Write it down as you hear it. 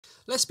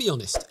Let's be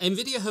honest,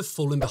 NVIDIA have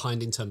fallen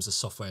behind in terms of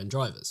software and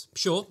drivers.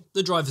 Sure,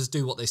 the drivers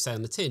do what they say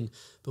on the tin,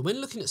 but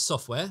when looking at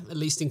software, at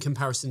least in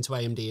comparison to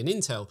AMD and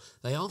Intel,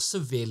 they are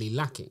severely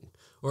lacking.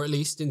 Or at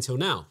least until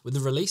now, with the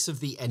release of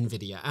the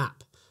NVIDIA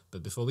App.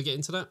 But before we get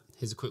into that,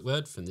 here's a quick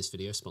word from this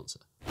video sponsor.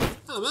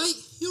 Hello mate,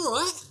 you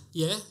alright?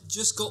 Yeah,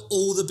 just got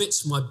all the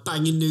bits for my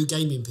banging new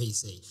gaming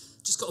PC.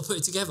 Just got to put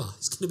it together.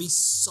 It's going to be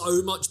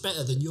so much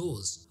better than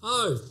yours.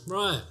 Oh,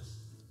 right.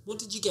 What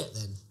did you get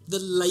then? The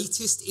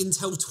latest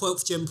Intel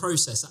 12th gen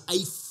processor,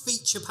 a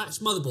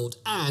feature-packed motherboard,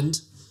 and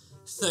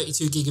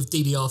 32 gig of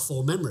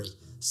DDR4 memory.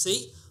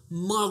 See?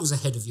 Miles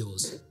ahead of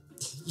yours.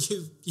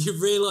 You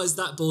realise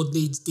that board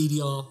needs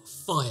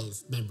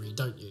DDR5 memory,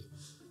 don't you?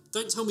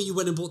 Don't tell me you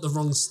went and bought the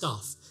wrong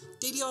stuff.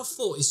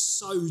 DDR4 is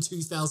so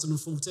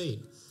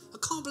 2014. I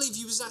can't believe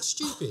you was that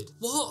stupid.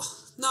 What?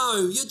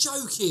 No, you're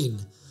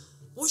joking.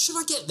 What should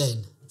I get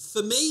then?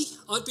 For me,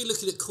 I'd be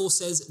looking at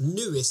Corsair's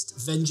newest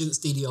Vengeance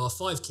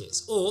DDR5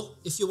 kits. Or,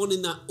 if you're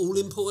wanting that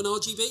all-important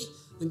RGB,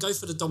 then go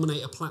for the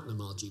Dominator Platinum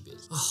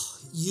RGB. Oh,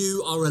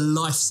 you are a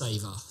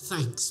lifesaver.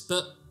 Thanks.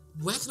 But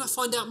where can I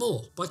find out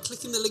more? By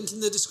clicking the link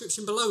in the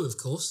description below, of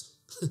course.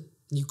 And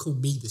you call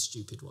me the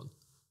stupid one.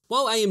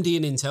 While AMD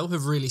and Intel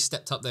have really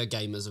stepped up their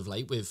game as of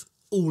late with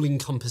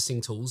all-encompassing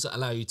tools that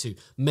allow you to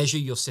measure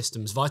your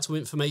system's vital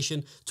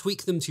information,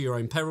 tweak them to your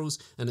own perils,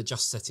 and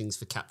adjust settings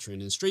for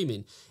capturing and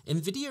streaming,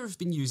 NVIDIA have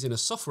been using a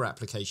software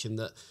application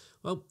that,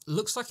 well,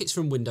 looks like it's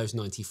from Windows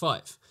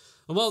 95.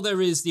 And while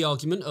there is the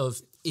argument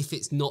of, if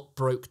it's not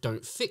broke,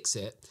 don't fix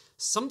it,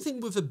 something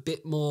with a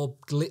bit more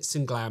glitz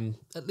and glam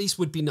at least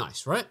would be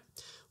nice, right?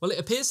 Well, it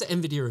appears that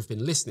NVIDIA have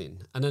been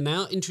listening and are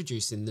now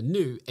introducing the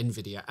new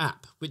NVIDIA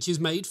App, which is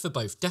made for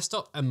both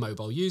desktop and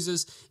mobile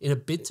users in a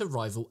bid to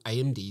rival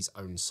AMD's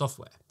own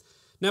software.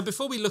 Now,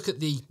 before we look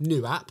at the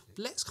new app,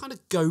 let's kind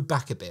of go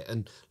back a bit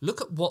and look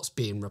at what's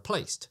being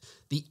replaced.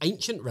 The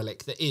ancient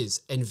relic that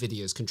is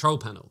NVIDIA's Control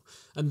Panel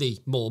and the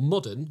more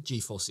modern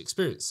GeForce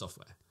Experience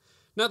software.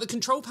 Now, the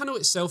Control Panel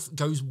itself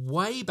goes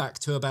way back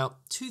to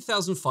about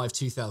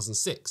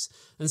 2005-2006,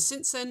 and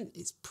since then,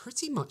 it's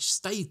pretty much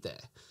stayed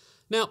there.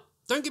 Now,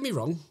 don't get me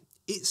wrong,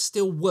 it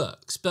still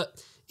works,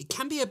 but it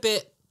can be a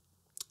bit,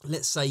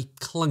 let's say,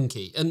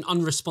 clunky and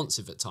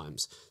unresponsive at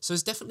times, so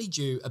it's definitely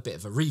due a bit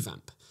of a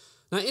revamp.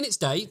 Now, in its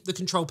day, the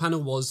Control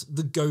Panel was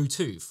the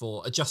go-to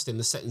for adjusting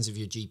the settings of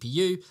your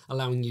GPU,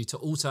 allowing you to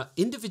alter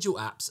individual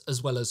apps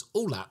as well as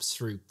all apps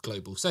through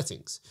global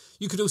settings.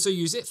 You could also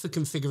use it for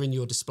configuring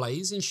your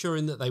displays,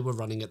 ensuring that they were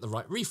running at the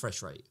right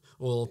refresh rate,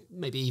 or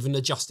maybe even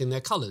adjusting their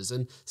colours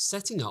and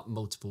setting up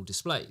multiple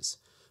displays.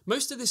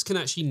 Most of this can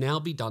actually now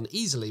be done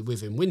easily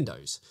within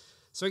Windows.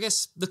 So I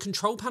guess the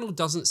Control Panel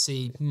doesn't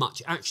see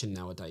much action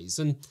nowadays,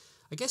 and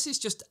I guess it's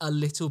just a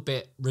little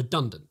bit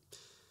redundant.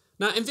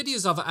 Now,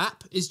 NVIDIA's other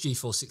app is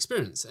GeForce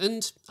Experience,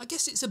 and I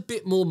guess it's a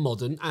bit more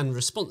modern and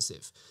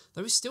responsive,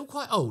 though it's still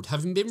quite old,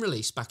 having been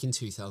released back in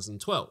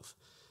 2012.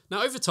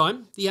 Now, over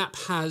time, the app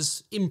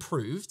has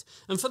improved,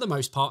 and for the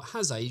most part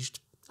has aged,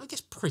 I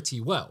guess,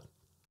 pretty well.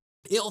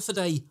 It offered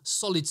a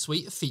solid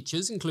suite of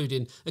features,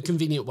 including a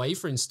convenient way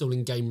for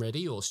installing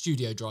game-ready or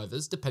studio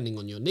drivers depending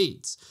on your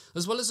needs,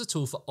 as well as a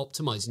tool for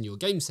optimizing your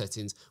game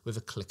settings with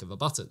a click of a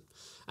button,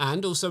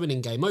 and also an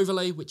in-game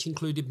overlay which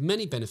included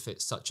many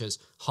benefits such as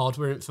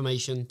hardware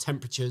information,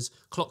 temperatures,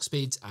 clock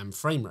speeds and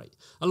frame rate,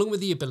 along with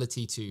the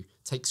ability to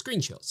take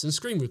screenshots and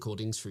screen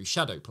recordings through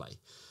shadow play,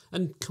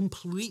 and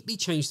completely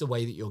change the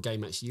way that your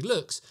game actually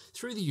looks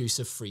through the use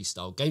of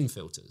freestyle game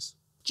filters.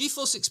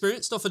 GeForce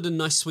Experience offered a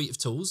nice suite of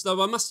tools,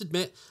 though I must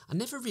admit I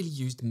never really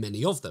used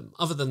many of them,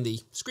 other than the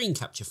screen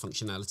capture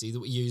functionality that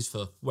we use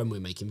for when we're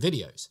making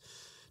videos.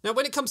 Now,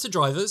 when it comes to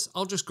drivers,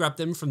 I'll just grab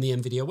them from the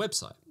NVIDIA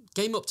website.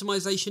 Game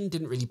optimization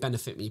didn't really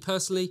benefit me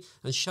personally,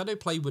 and shadow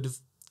play would have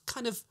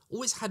kind of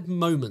always had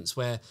moments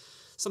where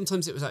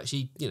sometimes it was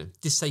actually,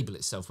 disable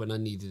itself when I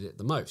needed it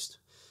the most.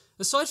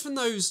 Aside from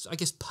those, I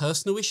guess,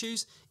 personal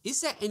issues,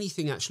 is there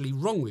anything actually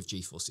wrong with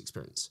GeForce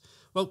Experience?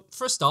 Well,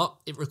 for a start,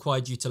 it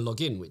required you to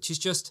log in, which is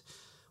just,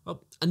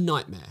 well, a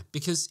nightmare,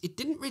 because it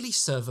didn't really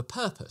serve a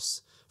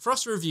purpose. For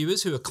us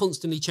reviewers who are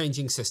constantly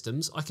changing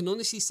systems, I can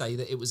honestly say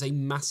that it was a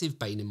massive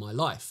bane in my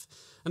life.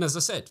 And as I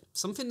said,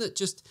 something that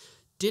just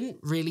didn't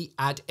really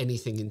add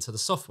anything into the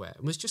software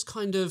and was just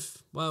kind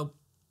of, well,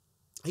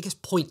 I guess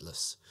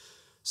pointless.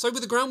 So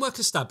with the groundwork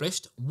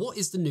established, what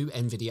is the new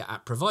NVIDIA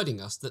app providing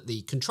us that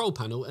the Control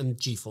Panel and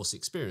GeForce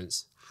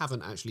Experience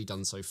haven't actually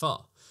done so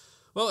far?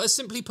 Well, as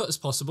simply put as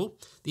possible,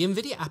 the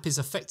NVIDIA app is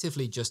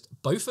effectively just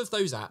both of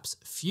those apps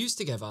fused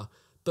together,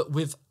 but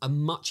with a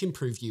much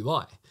improved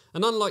UI.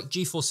 And unlike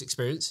GeForce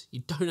Experience,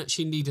 you don't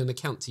actually need an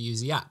account to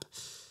use the app.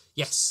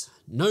 Yes,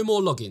 no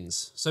more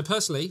logins. So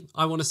personally,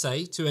 I want to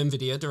say to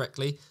NVIDIA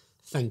directly,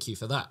 thank you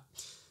for that.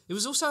 It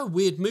was also a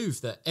weird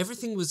move that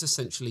everything was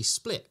essentially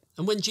split.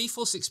 And when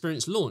GeForce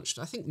Experience launched,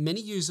 I think many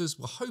users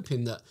were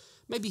hoping that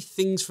maybe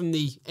things from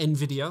the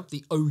NVIDIA,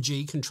 the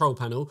OG Control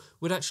Panel,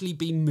 would actually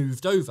be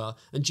moved over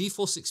and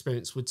GeForce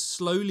Experience would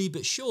slowly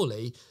but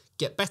surely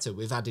get better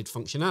with added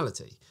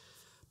functionality.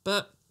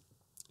 But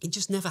it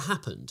just never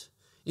happened.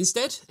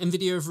 Instead,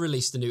 NVIDIA have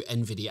released a new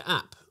NVIDIA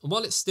App, and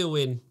while it's still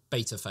in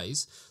beta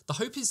phase, the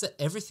hope is that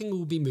everything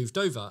will be moved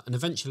over and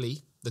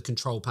eventually the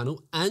Control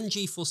Panel and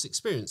GeForce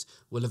Experience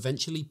will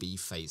eventually be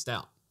phased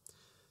out.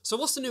 So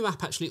what's the new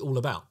app actually all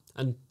about?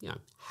 And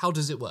how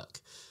does it work?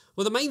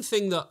 Well, the main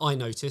thing that I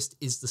noticed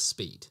is the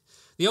speed.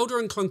 The older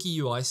and clunky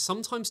UI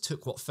sometimes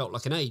took what felt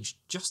like an age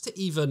just to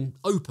even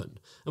open,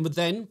 and would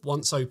then,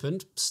 once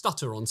opened,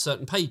 stutter on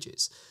certain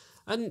pages.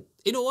 And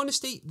in all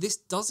honesty, this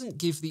doesn't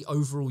give the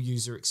overall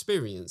user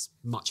experience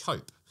much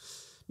hope.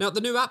 Now,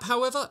 the new app,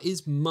 however,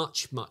 is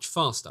much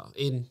faster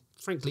in,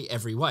 frankly,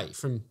 every way,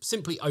 from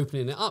simply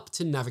opening it up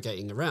to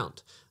navigating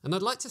around. And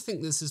I'd like to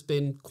think this has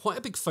been quite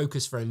a big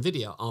focus for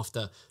NVIDIA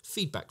after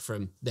feedback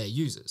from their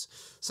users.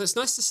 So it's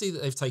nice to see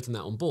that they've taken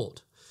that on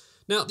board.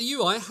 Now, the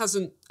UI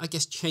hasn't,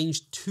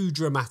 changed too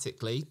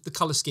dramatically. The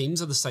colour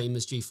schemes are the same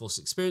as GeForce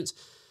Experience,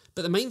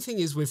 but the main thing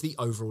is with the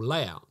overall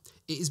layout.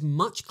 It is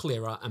much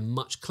clearer and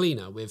much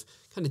cleaner with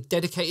kind of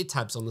dedicated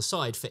tabs on the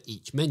side for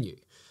each menu.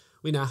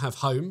 We now have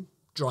Home,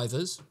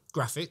 Drivers,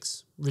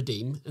 Graphics,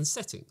 Redeem and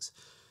Settings.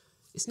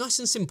 It's nice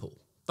and simple.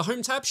 The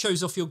Home tab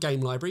shows off your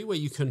game library where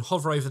you can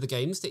hover over the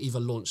games to either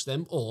launch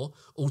them or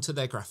alter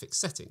their graphics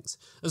settings,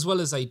 as well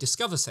as a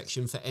Discover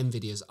section for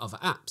NVIDIA's other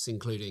apps,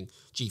 including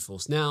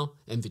GeForce Now,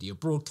 NVIDIA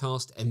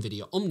Broadcast,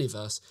 NVIDIA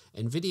Omniverse,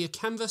 NVIDIA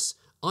Canvas,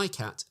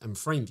 iCat and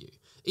FrameView,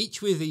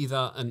 each with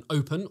either an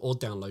open or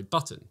download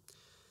button.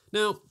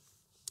 Now,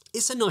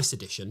 it's a nice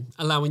addition,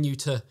 allowing you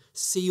to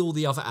see all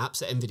the other apps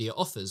that NVIDIA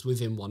offers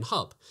within one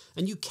hub,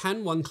 and you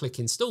can one-click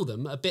install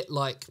them, a bit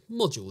like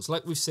modules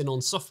like we've seen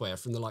on software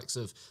from the likes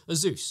of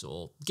Asus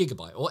or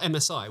Gigabyte or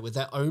MSI with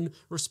their own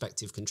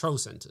respective control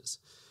centers.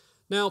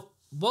 Now,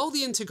 while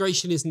the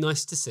integration is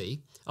nice to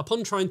see,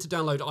 upon trying to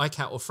download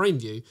iCat or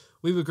FrameView,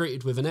 we were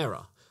greeted with an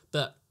error,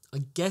 but I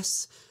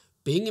guess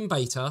being in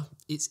beta,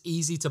 it's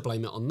easy to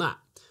blame it on that,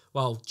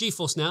 while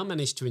GeForce Now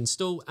managed to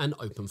install and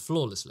open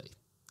flawlessly.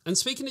 And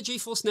speaking of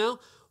GeForce Now,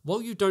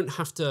 while you don't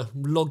have to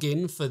log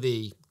in for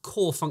the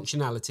core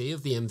functionality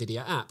of the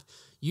NVIDIA app,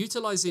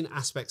 utilising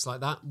aspects like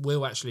that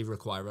will actually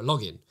require a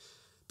login.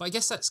 But I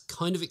guess that's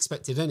kind of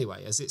expected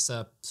anyway, as it's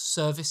a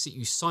service that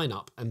you sign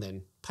up and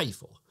then pay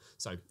for.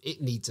 So it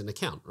needs an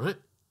account, right?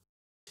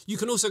 You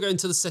can also go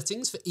into the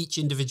settings for each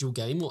individual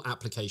game or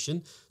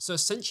application, so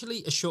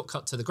essentially a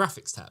shortcut to the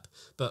graphics tab,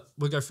 but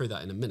we'll go through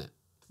that in a minute.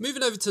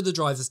 Moving over to the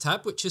Drivers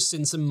tab, which has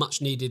seen some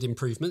much needed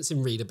improvements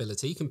in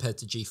readability compared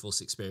to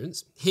GeForce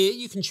Experience. Here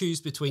you can choose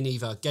between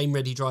either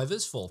game-ready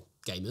drivers for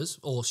gamers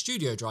or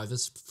studio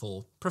drivers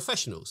for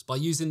professionals by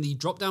using the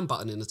drop-down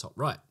button in the top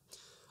right.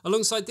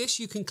 Alongside this,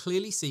 you can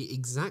clearly see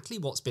exactly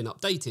what's been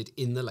updated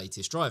in the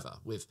latest driver,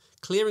 with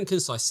clear and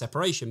concise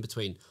separation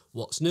between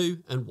what's new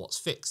and what's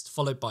fixed,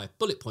 followed by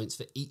bullet points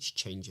for each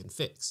change and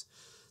fix.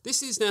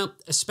 This is now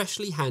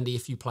especially handy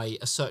if you play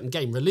a certain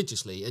game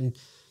religiously and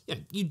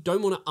you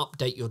don't want to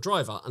update your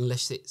driver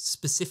unless it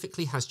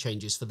specifically has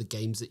changes for the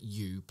games that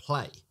you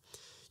play.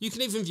 You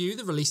can even view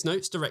the release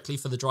notes directly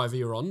for the driver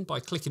you're on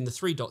by clicking the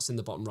three dots in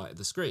the bottom right of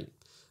the screen.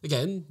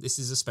 Again, this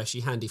is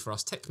especially handy for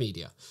us tech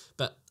media,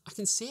 but I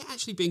can see it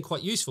actually being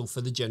quite useful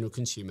for the general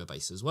consumer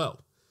base as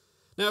well.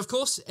 Now, of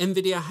course,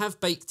 NVIDIA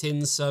have baked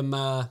in some,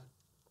 let's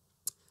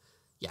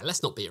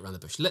not beat around the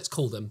bush, let's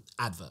call them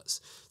adverts,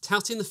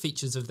 touting the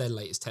features of their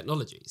latest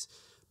technologies.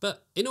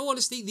 But in all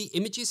honesty, the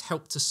images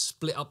help to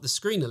split up the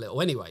screen a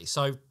little anyway,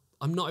 so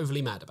I'm not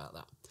overly mad about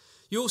that.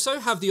 You also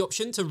have the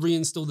option to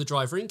reinstall the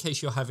driver in case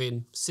you're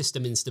having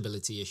system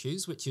instability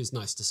issues, which is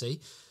nice to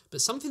see. But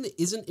something that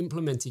isn't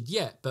implemented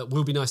yet, but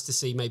will be nice to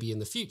see maybe in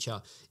the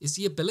future, is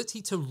the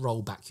ability to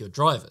roll back your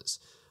drivers.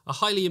 A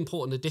highly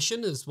important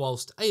addition, as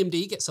whilst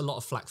AMD gets a lot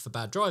of flack for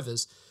bad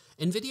drivers,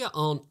 NVIDIA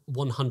aren't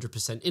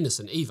 100%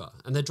 innocent either,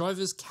 and their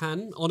drivers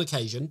can, on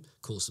occasion,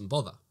 cause some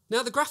bother.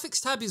 Now, the Graphics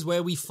tab is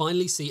where we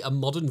finally see a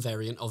modern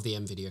variant of the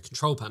NVIDIA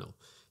Control Panel.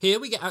 Here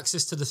we get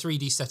access to the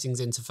 3D settings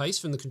interface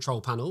from the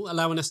Control Panel,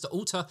 allowing us to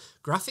alter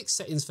graphics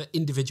settings for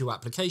individual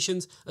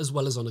applications as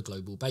well as on a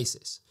global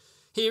basis.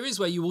 Here is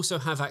where you also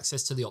have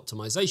access to the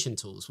optimization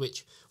tools,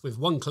 which with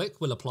one click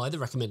will apply the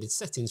recommended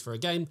settings for a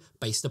game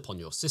based upon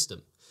your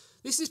system.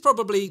 This is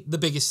probably the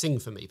biggest thing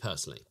for me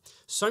personally.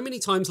 So many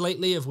times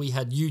lately have we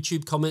had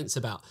YouTube comments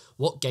about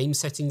what game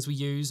settings we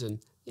use,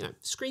 and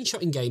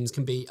screenshotting games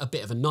can be a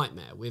bit of a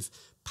nightmare with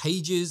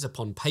pages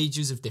upon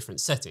pages of different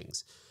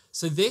settings.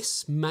 So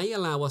this may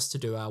allow us to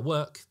do our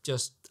work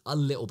just a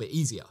little bit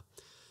easier.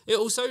 It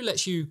also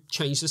lets you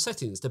change the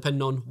settings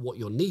depending on what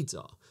your needs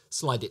are.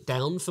 Slide it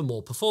down for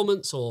more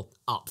performance or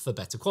up for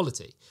better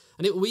quality.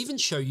 And it will even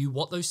show you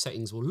what those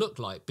settings will look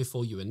like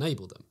before you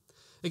enable them.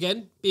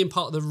 Again, being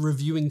part of the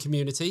reviewing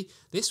community,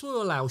 this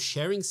will allow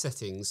sharing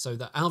settings so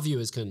that our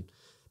viewers can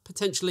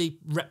potentially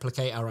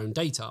replicate our own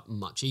data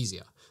much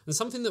easier, and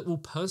something that will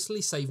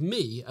personally save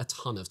me a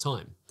ton of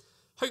time.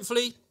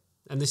 Hopefully,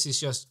 and this is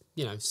just,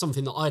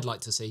 something that I'd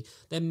like to see,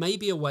 there may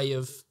be a way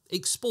of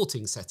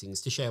exporting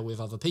settings to share with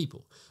other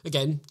people.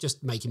 Again,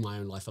 just making my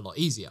own life a lot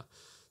easier.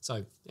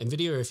 So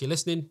NVIDIA, if you're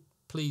listening,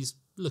 please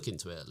look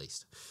into it at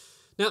least.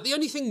 Now, the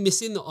only thing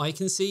missing that I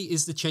can see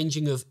is the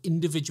changing of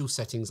individual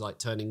settings like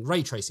turning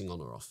ray tracing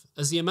on or off,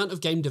 as the amount of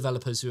game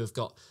developers who have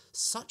got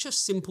such a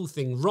simple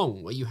thing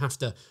wrong where you have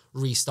to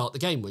restart the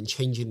game when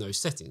changing those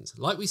settings,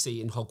 like we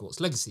see in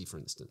Hogwarts Legacy, for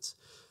instance.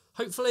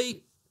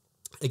 Hopefully,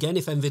 again,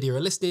 if NVIDIA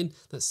are listening,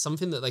 that's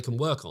something that they can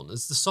work on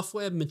as the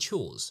software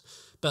matures,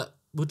 but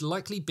would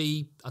likely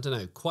be, I don't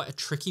know, quite a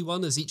tricky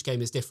one as each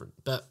game is different.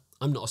 But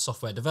I'm not a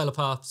software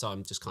developer, so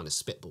I'm just kind of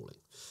spitballing.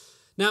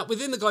 Now,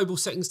 within the Global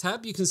Settings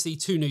tab, you can see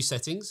two new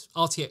settings,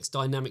 RTX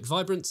Dynamic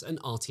Vibrance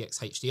and RTX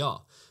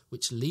HDR,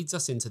 which leads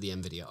us into the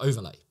NVIDIA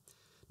Overlay.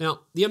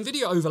 Now, the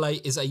NVIDIA Overlay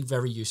is a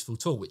very useful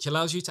tool which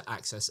allows you to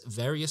access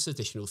various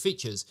additional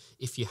features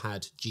if you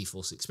had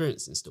GeForce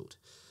Experience installed.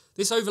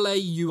 This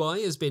overlay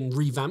UI has been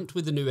revamped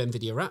with the new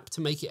NVIDIA App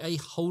to make it a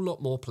whole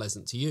lot more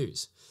pleasant to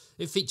use.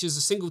 It features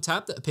a single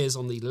tab that appears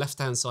on the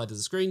left-hand side of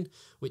the screen,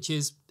 which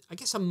is, I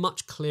guess, a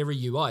much clearer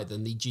UI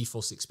than the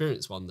GeForce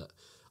Experience one that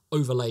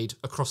overlaid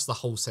across the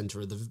whole center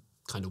of the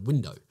kind of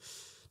window.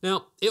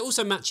 Now, it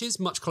also matches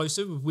much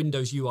closer with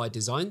Windows UI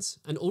designs,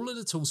 and all of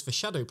the tools for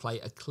shadow play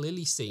are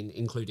clearly seen,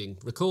 including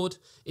record,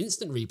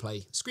 instant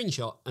replay,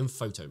 screenshot, and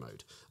photo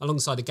mode,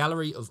 alongside a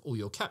gallery of all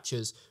your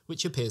captures,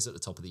 which appears at the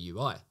top of the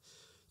UI.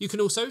 You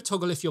can also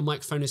toggle if your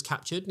microphone is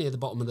captured near the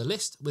bottom of the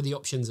list with the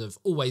options of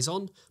always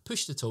on,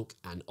 push to talk,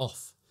 and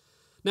off.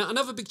 Now,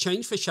 another big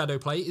change for shadow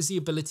play is the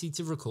ability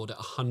to record at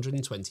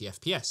 120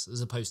 FPS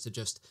as opposed to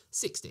just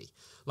 60,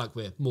 like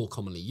we're more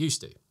commonly used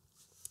to.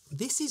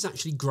 This is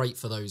actually great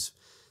for those,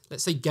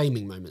 let's say,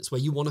 gaming moments where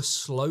you want to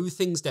slow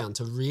things down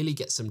to really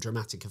get some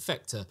dramatic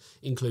effect to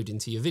include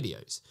into your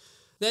videos.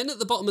 Then at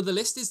the bottom of the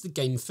list is the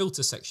game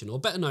filter section, or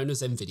better known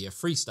as NVIDIA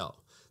Freestyle.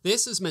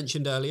 This, as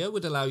mentioned earlier,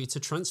 would allow you to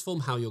transform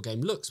how your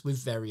game looks with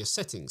various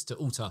settings to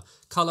alter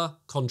colour,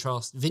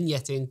 contrast,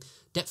 vignetting,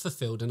 depth of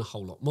field, and a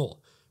whole lot more,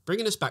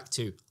 bringing us back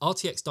to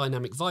RTX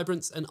Dynamic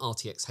Vibrance and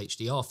RTX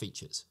HDR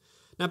features.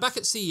 Now, back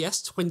at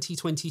CES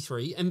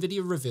 2023,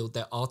 NVIDIA revealed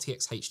their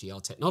RTX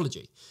HDR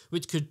technology,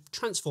 which could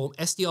transform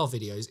SDR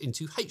videos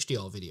into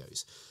HDR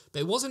videos,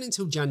 but it wasn't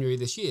until January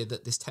this year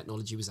that this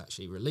technology was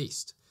actually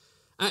released.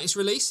 At its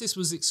release, this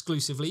was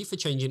exclusively for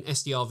changing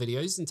SDR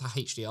videos into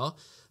HDR,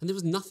 and there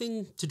was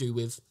nothing to do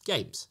with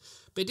games.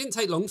 But it didn't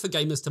take long for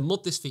gamers to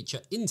mod this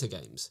feature into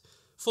games.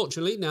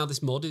 Fortunately, now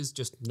this mod is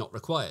just not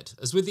required,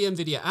 as with the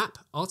NVIDIA app,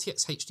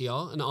 RTX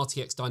HDR and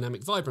RTX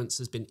Dynamic Vibrance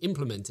has been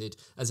implemented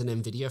as an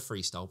NVIDIA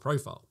Freestyle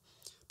profile.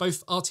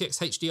 Both RTX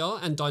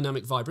HDR and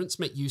Dynamic Vibrance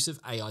make use of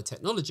AI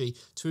technology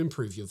to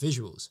improve your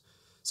visuals.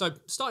 So,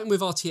 starting with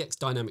RTX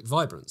Dynamic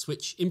Vibrance,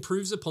 which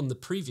improves upon the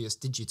previous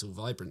digital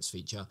vibrance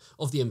feature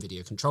of the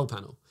NVIDIA Control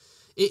Panel.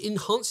 It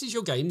enhances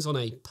your games on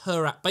a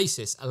per-app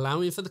basis,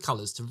 allowing for the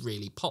colours to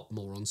really pop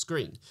more on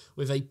screen,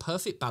 with a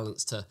perfect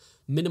balance to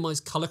minimise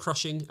colour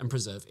crushing and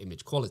preserve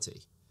image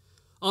quality.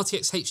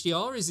 RTX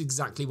HDR is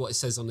exactly what it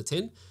says on the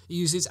tin. It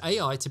uses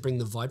AI to bring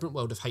the vibrant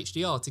world of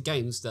HDR to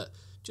games that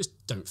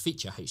just don't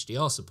feature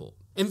HDR support.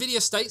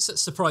 NVIDIA states that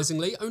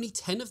surprisingly, only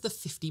 10 of the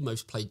 50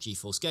 most played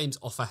GeForce games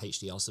offer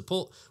HDR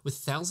support, with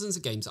thousands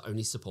of games that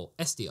only support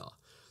SDR.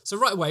 So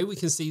right away, we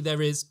can see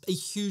there is a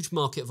huge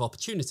market of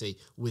opportunity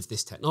with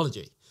this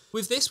technology.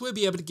 With this, we'll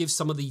be able to give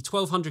some of the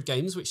 1200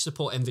 games which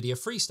support NVIDIA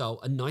Freestyle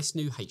a nice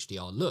new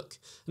HDR look.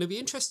 And it'll be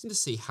interesting to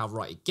see how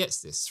right it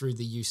gets this through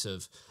the use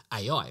of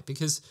AI,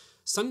 because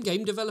some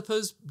game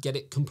developers get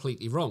it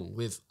completely wrong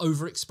with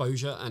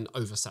overexposure and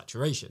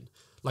oversaturation.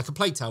 Like a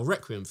Plague Tale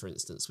Requiem, for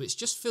instance, which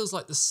just feels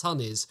like the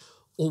sun is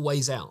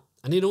always out.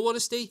 And in all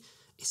honesty,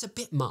 it's a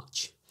bit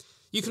much.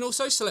 You can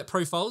also select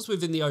profiles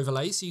within the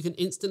overlay, so you can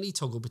instantly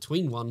toggle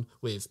between one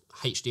with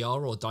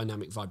HDR or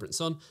Dynamic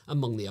Vibrance on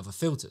among the other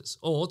filters,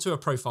 or to a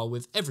profile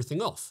with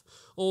everything off,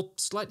 or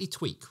slightly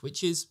tweak,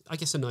 which is, I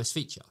guess, a nice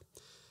feature.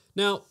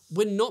 Now,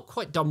 we're not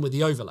quite done with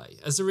the overlay,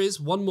 as there is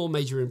one more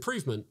major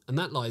improvement, and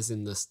that lies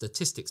in the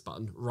statistics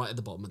button right at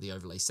the bottom of the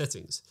overlay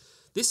settings.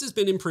 This has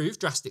been improved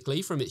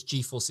drastically from its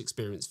GeForce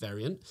Experience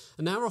variant,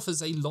 and now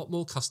offers a lot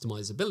more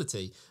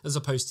customizability as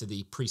opposed to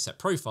the preset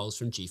profiles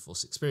from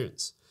GeForce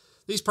Experience.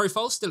 These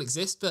profiles still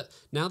exist, but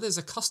now there's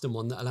a custom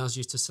one that allows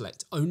you to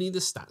select only the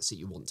stats that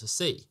you want to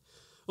see.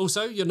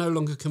 Also, you're no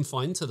longer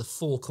confined to the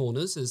four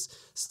corners, as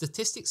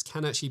statistics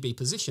can actually be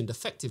positioned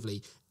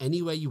effectively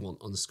anywhere you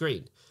want on the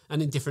screen,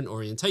 and in different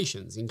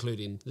orientations,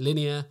 including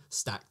linear,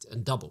 stacked,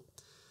 and double.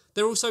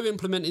 They're also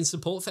implementing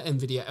support for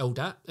NVIDIA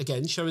LDAT,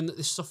 again showing that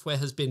this software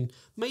has been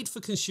made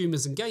for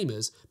consumers and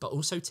gamers, but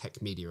also tech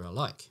media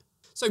alike.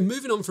 So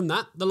moving on from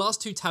that, the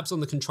last two tabs on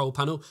the control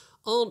panel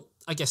aren't,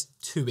 I guess,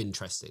 too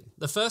interesting.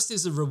 The first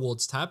is the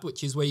rewards tab,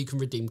 which is where you can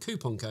redeem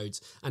coupon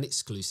codes and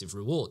exclusive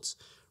rewards.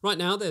 Right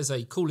now, there's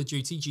a Call of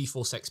Duty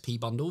GeForce XP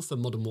bundle for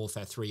Modern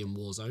Warfare 3 and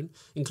Warzone,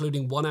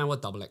 including 1 hour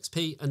double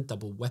XP and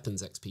double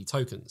weapons XP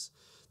tokens.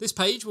 This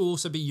page will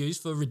also be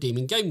used for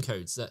redeeming game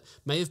codes that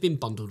may have been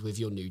bundled with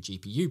your new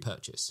GPU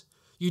purchase.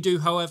 You do,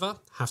 however,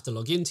 have to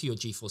log into your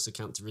GeForce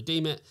account to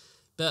redeem it,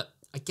 but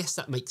I guess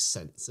that makes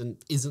sense and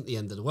isn't the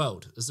end of the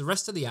world, as the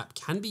rest of the app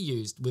can be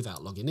used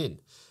without logging in.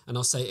 And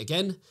I'll say it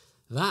again,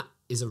 that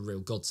is a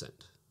real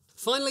godsend.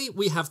 Finally,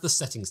 we have the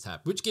Settings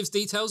tab, which gives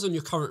details on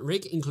your current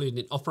rig,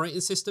 including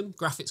operating system,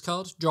 graphics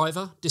card,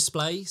 driver,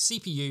 display,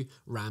 CPU,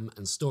 RAM,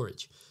 and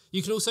storage.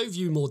 You can also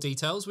view more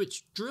details,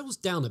 which drills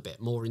down a bit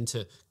more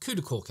into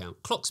CUDA core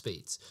count, clock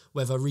speeds,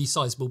 whether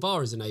resizable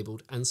bar is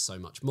enabled, and so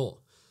much more.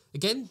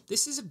 Again,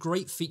 this is a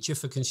great feature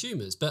for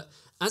consumers, but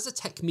as a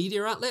tech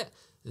media outlet,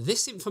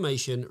 this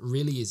information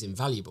really is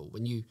invaluable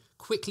when you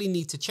quickly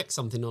need to check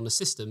something on a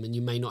system and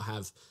you may not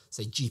have,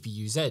 say,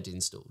 GPU-Z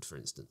installed, for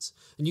instance.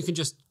 And you can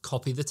just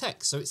copy the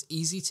text, so it's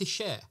easy to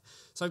share.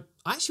 So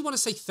I actually want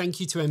to say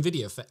thank you to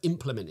NVIDIA for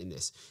implementing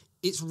this.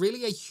 It's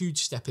really a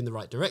huge step in the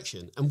right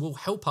direction and will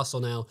help us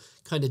on our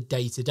kind of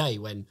day-to-day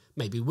when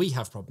maybe we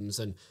have problems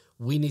and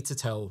we need to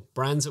tell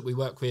brands that we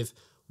work with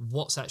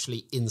what's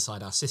actually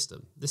inside our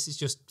system. This is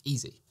just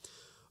easy.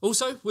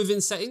 Also,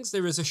 within settings,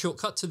 there is a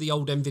shortcut to the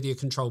old NVIDIA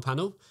Control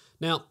Panel.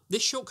 Now,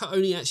 this shortcut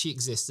only actually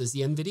exists as the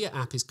NVIDIA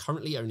app is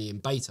currently only in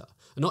beta,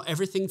 and not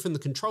everything from the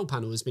Control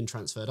Panel has been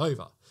transferred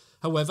over.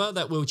 However,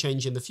 that will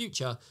change in the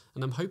future,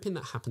 and I'm hoping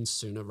that happens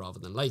sooner rather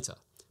than later.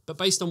 But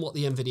based on what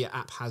the NVIDIA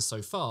app has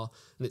so far,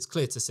 and it's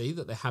clear to see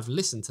that they have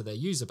listened to their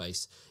user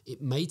base, it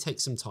may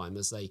take some time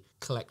as they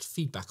collect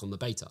feedback on the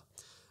beta.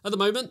 At the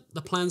moment,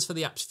 the plans for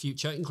the app's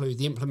future include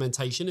the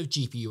implementation of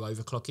GPU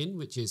overclocking,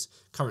 which is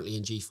currently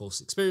in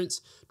GeForce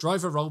Experience,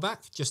 driver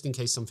rollback, just in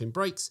case something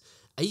breaks,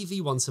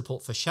 AV1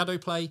 support for shadow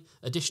play,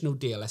 additional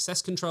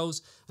DLSS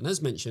controls, and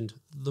as mentioned,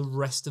 the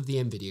rest of the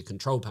NVIDIA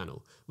Control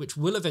Panel, which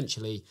will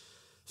eventually,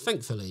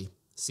 thankfully,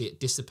 see it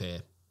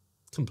disappear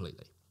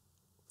completely.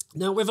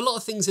 Now, with a lot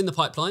of things in the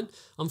pipeline,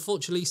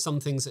 unfortunately, some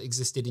things that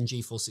existed in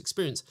GeForce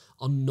Experience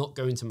are not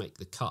going to make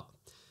the cut.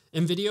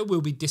 NVIDIA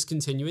will be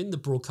discontinuing the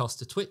broadcast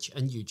to Twitch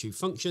and YouTube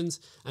functions,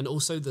 and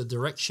also the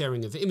direct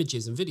sharing of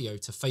images and video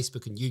to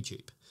Facebook and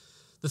YouTube.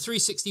 The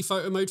 360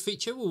 photo mode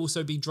feature will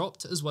also be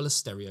dropped, as well as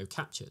stereo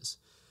captures.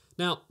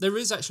 Now, there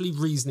is actually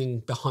reasoning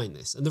behind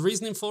this, and the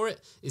reasoning for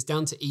it is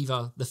down to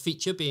either the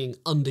feature being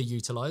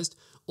underutilized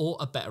or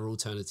a better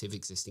alternative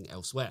existing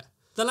elsewhere.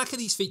 The lack of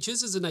these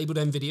features has enabled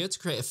NVIDIA to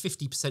create a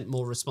 50%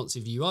 more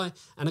responsive UI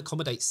and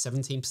accommodate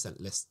 17%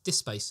 less disk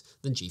space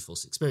than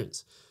GeForce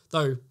Experience,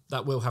 though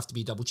that will have to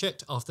be double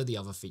checked after the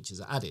other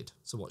features are added,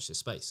 so watch this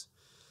space.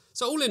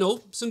 So all in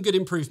all, some good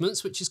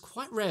improvements, which is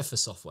quite rare for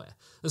software,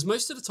 as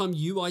most of the time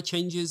UI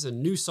changes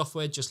and new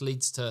software just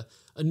leads to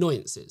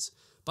annoyances.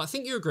 But I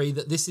think you agree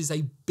that this is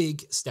a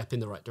big step in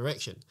the right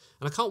direction,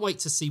 and I can't wait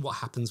to see what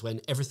happens when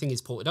everything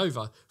is ported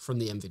over from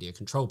the NVIDIA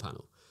Control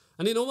Panel.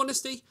 And in all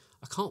honesty,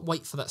 I can't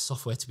wait for that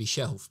software to be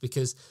shelved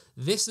because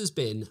this has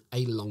been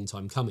a long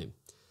time coming.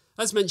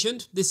 As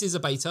mentioned, this is a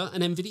beta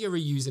and NVIDIA are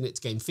using it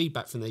to gain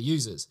feedback from their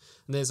users.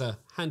 And there's a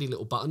handy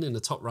little button in the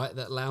top right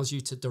that allows you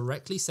to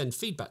directly send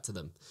feedback to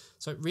them.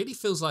 So it really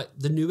feels like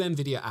the new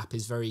NVIDIA app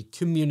is very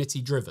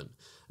community driven.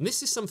 And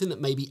this is something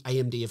that maybe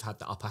AMD have had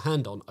the upper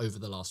hand on over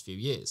the last few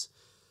years.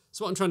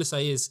 So what I'm trying to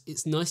say is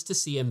it's nice to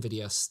see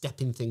NVIDIA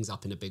stepping things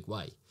up in a big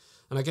way.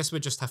 And I guess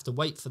we'll just have to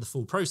wait for the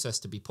full process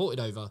to be ported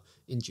over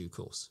in due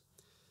course.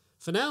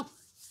 For now,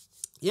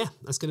 yeah,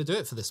 that's going to do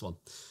it for this one.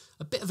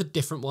 A bit of a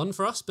different one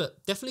for us,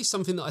 but definitely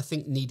something that I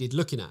think needed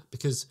looking at,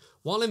 because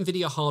while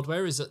NVIDIA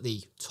hardware is at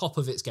the top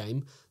of its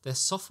game, their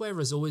software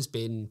has always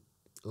been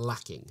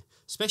lacking,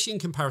 especially in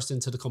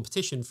comparison to the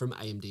competition from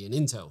AMD and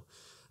Intel.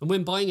 And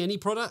when buying any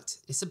product,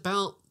 it's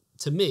about,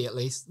 to me at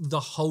least, the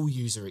whole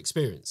user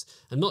experience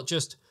and not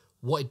just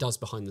what it does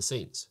behind the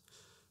scenes.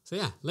 So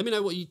yeah, let me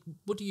know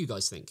what do you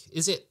guys think?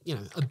 Is it,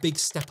 a big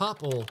step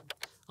up, or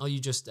are you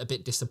just a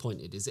bit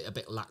disappointed? Is it a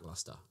bit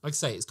lackluster? Like I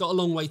say, it's got a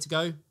long way to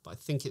go, but I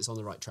think it's on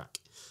the right track.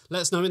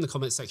 Let us know in the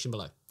comments section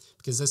below,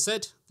 because as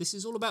said, this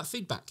is all about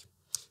feedback.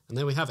 And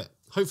there we have it.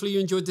 Hopefully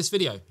you enjoyed this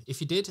video. If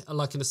you did, a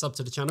like and a sub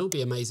to the channel would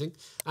be amazing.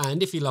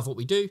 And if you love what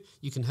we do,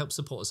 you can help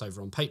support us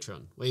over on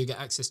Patreon, where you get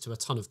access to a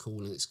ton of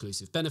cool and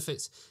exclusive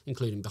benefits,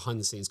 including behind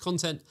the scenes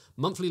content,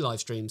 monthly live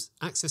streams,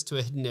 access to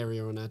a hidden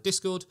area on our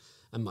Discord,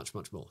 and much,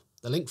 much more.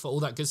 The link for all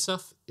that good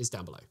stuff is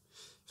down below.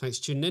 Thanks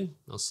for tuning in.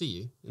 I'll see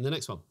you in the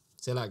next one.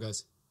 See you later,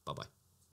 guys. Bye-bye.